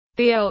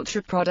The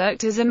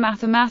ultraproduct is a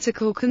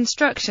mathematical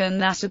construction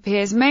that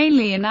appears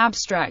mainly in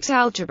abstract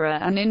algebra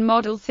and in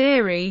model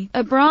theory,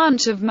 a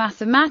branch of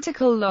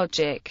mathematical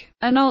logic.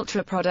 An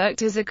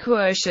ultraproduct is a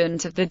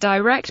quotient of the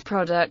direct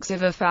products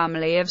of a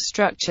family of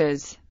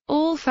structures.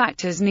 All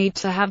factors need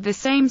to have the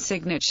same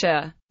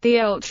signature. The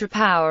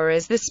ultrapower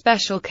is the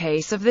special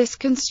case of this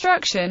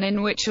construction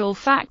in which all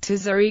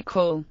factors are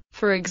equal.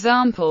 For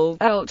example,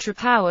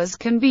 ultrapowers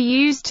can be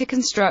used to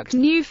construct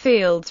new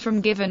fields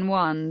from given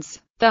ones.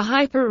 The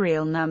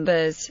hyperreal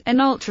numbers, an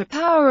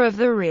ultrapower of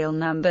the real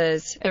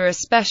numbers, are a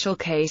special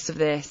case of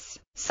this.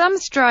 Some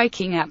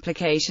striking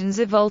applications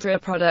of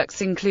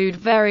ultraproducts include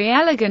very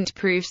elegant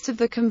proofs of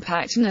the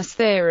compactness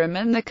theorem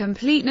and the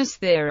completeness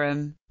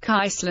theorem.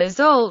 Kessler's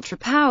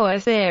ultrapower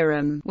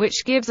theorem,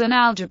 which gives an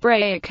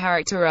algebraic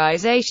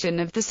characterization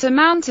of the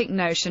semantic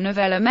notion of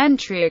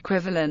elementary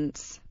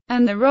equivalence,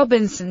 and the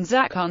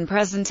Robinson-Zachon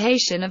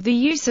presentation of the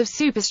use of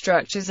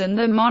superstructures and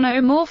the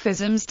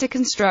monomorphisms to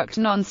construct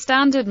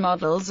non-standard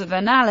models of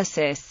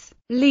analysis,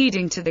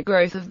 leading to the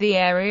growth of the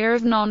area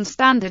of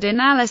non-standard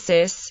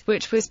analysis,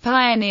 which was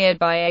pioneered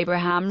by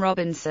Abraham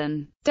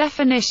Robinson.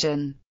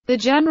 Definition: the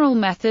general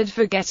method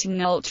for getting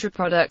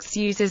ultraproducts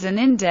uses an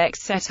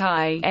index set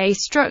I, a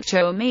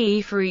structure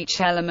M for each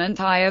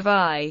element I of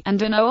I,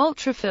 and an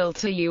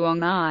ultrafilter U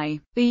on I.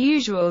 The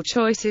usual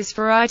choice is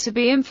for I to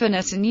be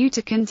infinite and U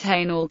to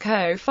contain all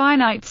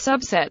cofinite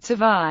subsets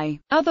of I.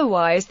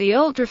 Otherwise the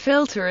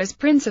ultrafilter is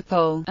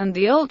principal, and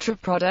the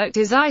ultraproduct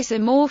is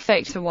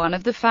isomorphic to one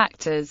of the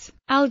factors.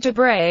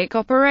 Algebraic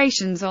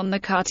operations on the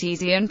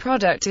Cartesian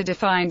product are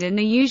defined in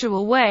the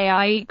usual way: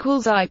 I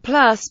equals I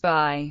plus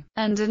B,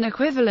 and an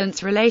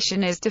equivalence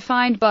relation is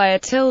defined by a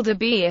tilde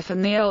b if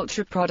and the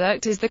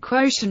ultraproduct is the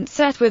quotient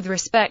set with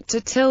respect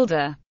to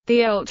tilde.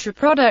 The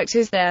ultraproduct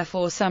is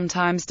therefore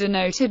sometimes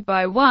denoted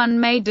by one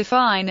may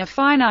define a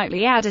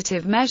finitely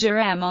additive measure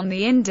M on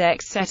the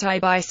index set I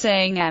by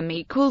saying M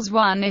equals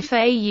 1 if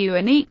A U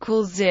n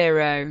equals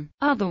 0.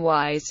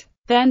 Otherwise,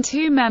 then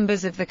two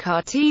members of the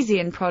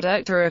Cartesian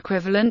product are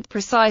equivalent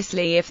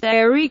precisely if they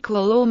are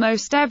equal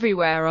almost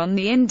everywhere on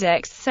the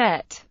index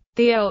set.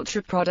 The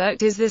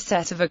ultraproduct is the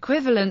set of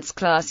equivalence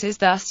classes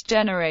thus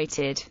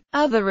generated.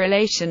 Other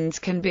relations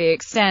can be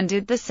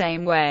extended the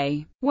same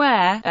way,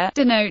 where A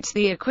denotes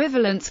the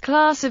equivalence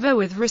class of A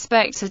with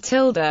respect to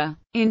tilde.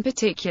 In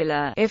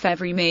particular, if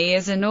every me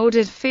is an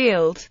ordered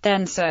field,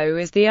 then so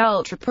is the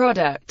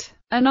ultraproduct.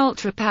 An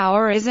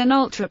ultrapower is an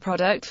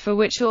ultraproduct for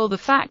which all the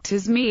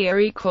factors me are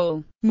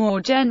equal. More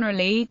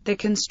generally, the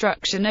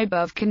construction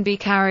above can be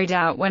carried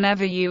out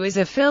whenever U is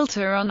a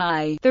filter on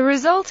I. The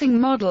resulting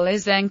model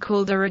is then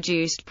called a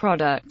reduced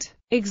product.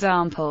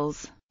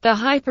 Examples: the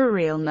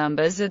hyperreal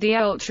numbers are the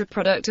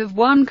ultraproduct of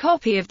one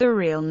copy of the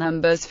real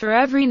numbers for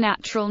every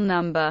natural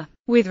number.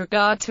 With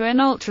regard to an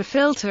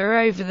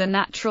ultrafilter over the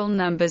natural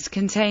numbers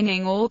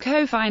containing all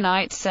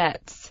cofinite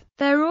sets,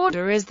 their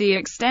order is the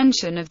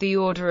extension of the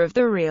order of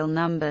the real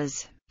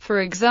numbers.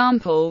 For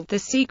example, the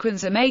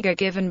sequence omega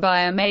given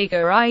by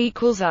omega I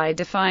equals I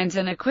defines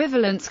an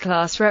equivalence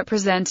class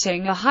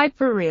representing a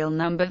hyperreal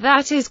number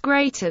that is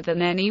greater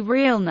than any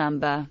real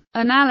number.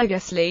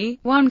 Analogously,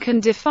 one can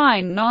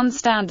define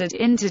non-standard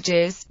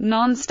integers,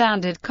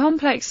 non-standard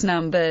complex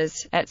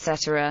numbers,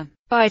 etc.,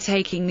 by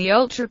taking the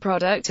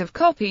ultraproduct of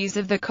copies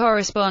of the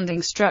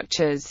corresponding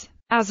structures.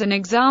 As an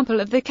example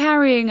of the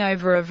carrying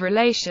over of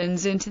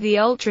relations into the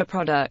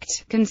ultraproduct,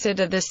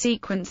 consider the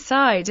sequence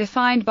psi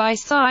defined by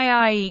psi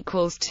I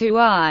equals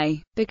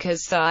 2I.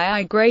 Because psi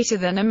I greater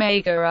than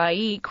omega I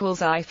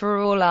equals I for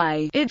all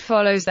I, it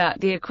follows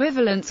that the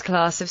equivalence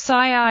class of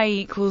psi I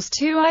equals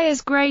 2I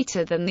is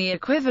greater than the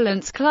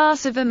equivalence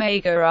class of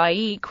omega I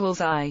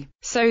equals I,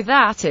 so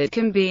that it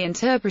can be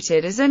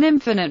interpreted as an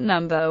infinite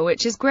number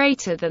which is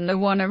greater than the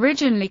one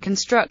originally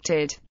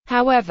constructed.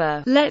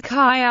 However, let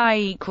chi I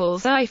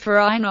equals I for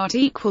I not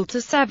equal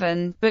to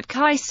 7, but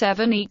chi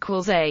 7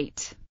 equals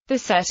 8. The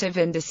set of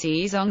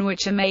indices on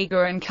which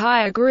omega and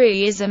chi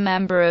agree is a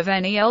member of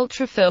any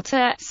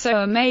ultrafilter, so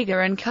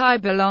omega and chi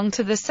belong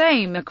to the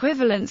same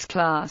equivalence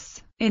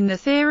class. In the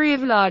theory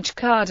of large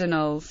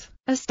cardinals,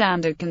 a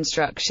standard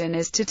construction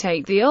is to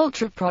take the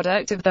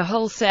ultraproduct of the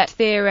whole set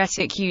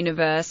theoretic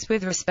universe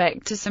with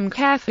respect to some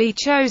carefully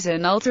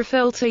chosen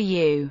ultrafilter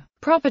U.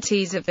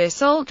 Properties of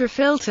this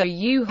ultrafilter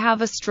U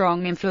have a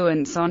strong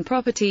influence on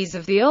properties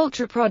of the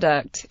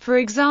ultraproduct. For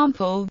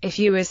example, if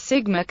U is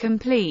sigma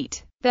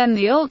complete, then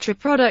the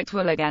ultraproduct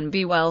will again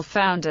be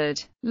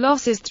well-founded.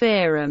 Loss's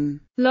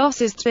theorem.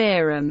 Loss's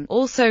theorem,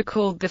 also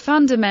called the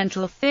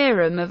fundamental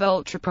theorem of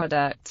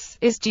ultraproducts,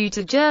 is due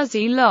to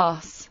Jersey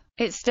loss.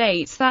 It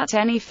states that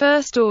any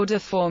first-order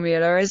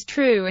formula is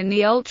true in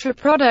the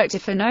ultraproduct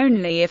if and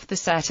only if the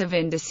set of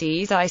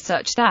indices I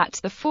such that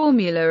the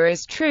formula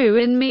is true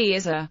in me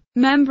is a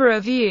member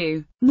of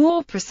U.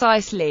 More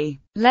precisely,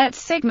 let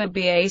sigma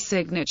be a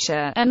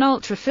signature, an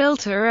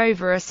ultrafilter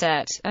over a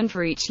set, and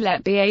for each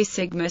let be a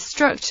sigma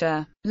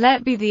structure.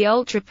 Let be the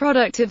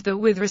ultraproduct of the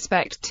with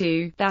respect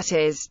to, that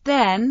is,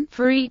 then,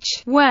 for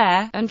each,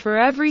 where, and for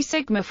every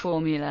sigma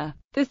formula.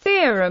 The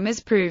theorem is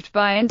proved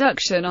by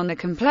induction on the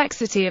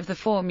complexity of the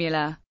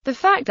formula. The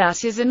fact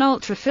that is an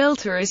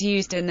ultrafilter is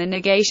used in the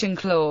negation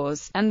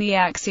clause, and the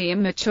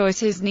axiom of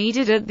choice is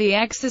needed at the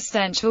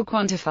existential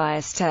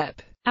quantifier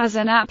step. As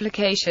an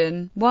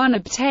application, one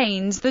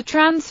obtains the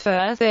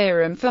transfer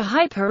theorem for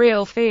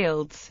hyperreal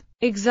fields.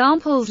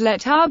 Examples: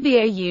 let R be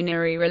a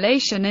unary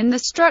relation in the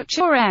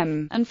structure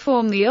M, and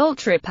form the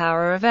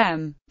ultrapower of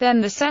M. Then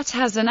the set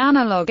has an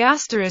analog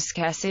 *S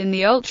in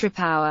the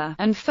ultrapower,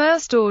 and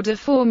first-order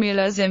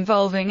formulas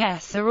involving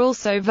S are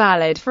also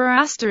valid for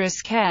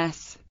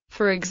 *S.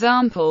 For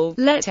example,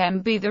 let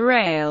M be the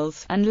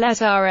rails, and let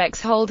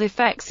Rx hold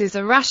if X is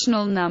a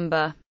rational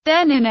number.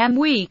 Then in M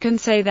we can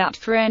say that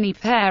for any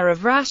pair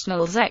of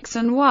rationals X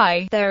and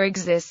Y, there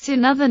exists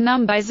another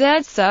number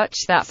Z such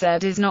that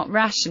Z is not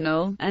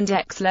rational, and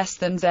X less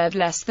than Z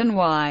less than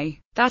Y.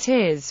 That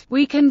is,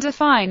 we can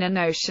define a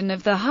notion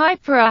of the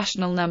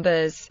hyperrational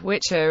numbers,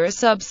 which are a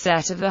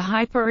subset of the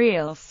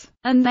hyperreals,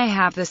 and they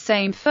have the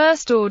same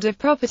first-order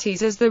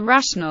properties as the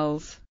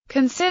rationals.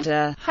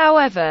 Consider,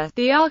 however,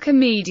 the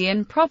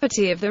Archimedean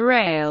property of the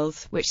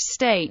rails, which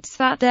states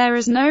that there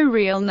is no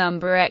real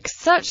number x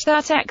such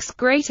that x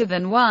greater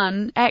than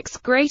 1, x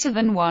greater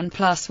than 1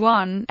 plus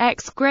 1,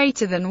 x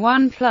greater than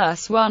 1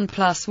 plus 1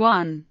 plus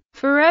 1.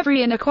 For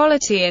every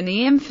inequality in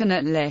the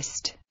infinite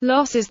list,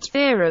 Loss's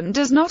theorem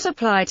does not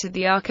apply to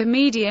the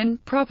Archimedean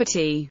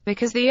property,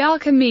 because the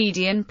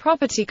Archimedean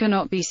property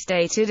cannot be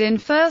stated in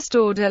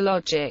first-order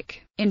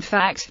logic. In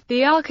fact,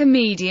 the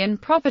Archimedean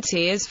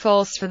property is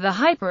false for the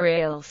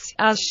hyperreals,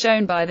 as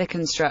shown by the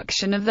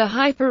construction of the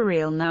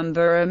hyperreal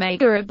number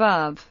omega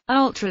above.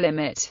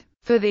 Ultralimit.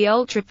 For the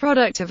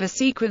ultraproduct of a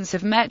sequence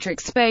of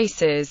metric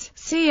spaces,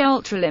 see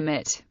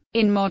ultralimit.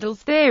 In model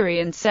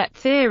theory and set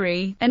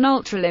theory, an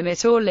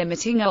ultralimit or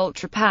limiting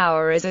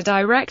ultrapower is a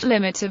direct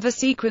limit of a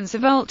sequence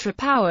of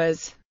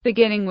ultrapowers,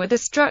 beginning with a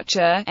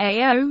structure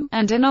A0,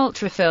 and an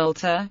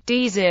ultrafilter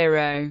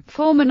D0,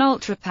 form an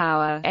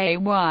ultrapower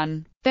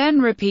A1.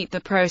 Then repeat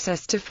the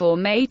process to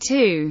form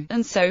A2,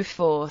 and so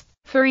forth.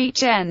 For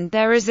each n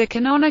there is a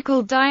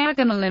canonical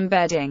diagonal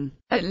embedding.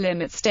 At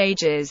limit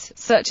stages,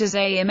 such as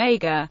A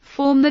omega,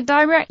 form the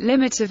direct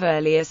limit of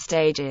earlier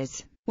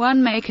stages.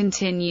 One may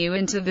continue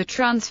into the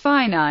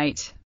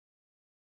transfinite.